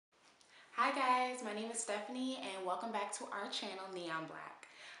Hi guys, my name is Stephanie and welcome back to our channel, Neon Black.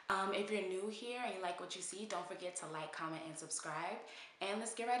 If you're new here and you like what you see, don't forget to like, comment, and subscribe. And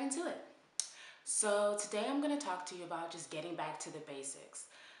let's get right into it. So today I'm going to talk to you about just getting back to the basics.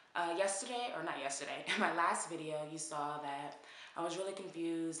 In my last video, you saw that I was really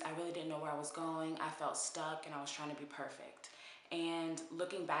confused. I really didn't know where I was going. I felt stuck and I was trying to be perfect. And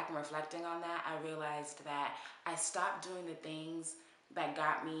looking back and reflecting on that, I realized that I stopped doing the things that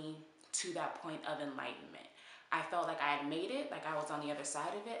got me to that point of enlightenment. I felt like I had made it, like I was on the other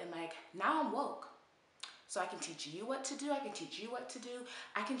side of it, and like now I'm woke. So I can teach you what to do, I can teach you what to do.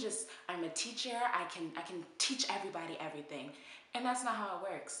 I'm a teacher, I can teach everybody everything. And that's not how it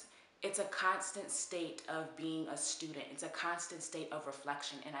works. It's a constant state of being a student. It's a constant state of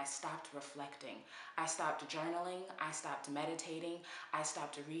reflection, and I stopped reflecting. I stopped journaling, I stopped meditating, I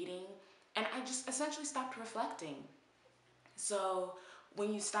stopped reading, and I just essentially stopped reflecting. So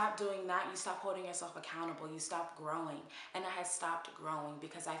when you stop doing that, you stop holding yourself accountable, you stop growing. And I had stopped growing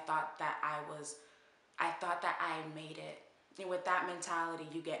because I thought that I made it. And with that mentality,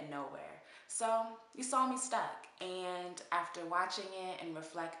 you get nowhere. So you saw me stuck. And after watching it and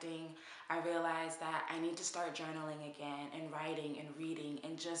reflecting, I realized that I need to start journaling again and writing and reading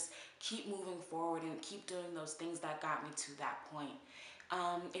and just keep moving forward and keep doing those things that got me to that point.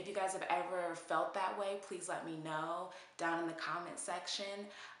 If you guys have ever felt that way, please let me know down in the comment section.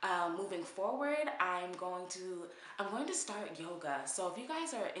 Moving forward, I'm going to start yoga. So if you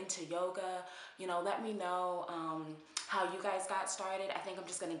guys are into yoga, let me know how you guys got started. I think I'm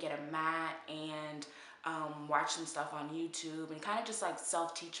just gonna get a mat and watch some stuff on YouTube and kind of just like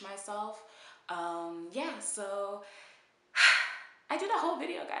self-teach myself. Yeah, so I did a whole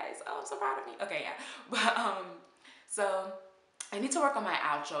video, guys. Oh, I'm so proud of me. Okay, yeah, but so I need to work on my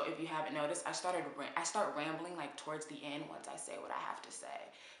outro. If you haven't noticed, I start rambling like towards the end once I say what I have to say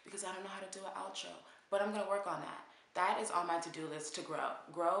because I don't know how to do an outro, but I'm gonna work on that. That is on my to-do list to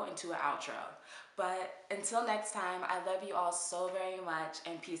grow into an outro. But until next time, I love you all so very much,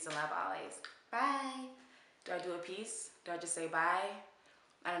 and peace and love always. Bye. Do I do a peace? Do I just say bye?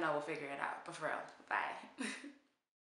 I don't know, we'll figure it out, but for real, bye.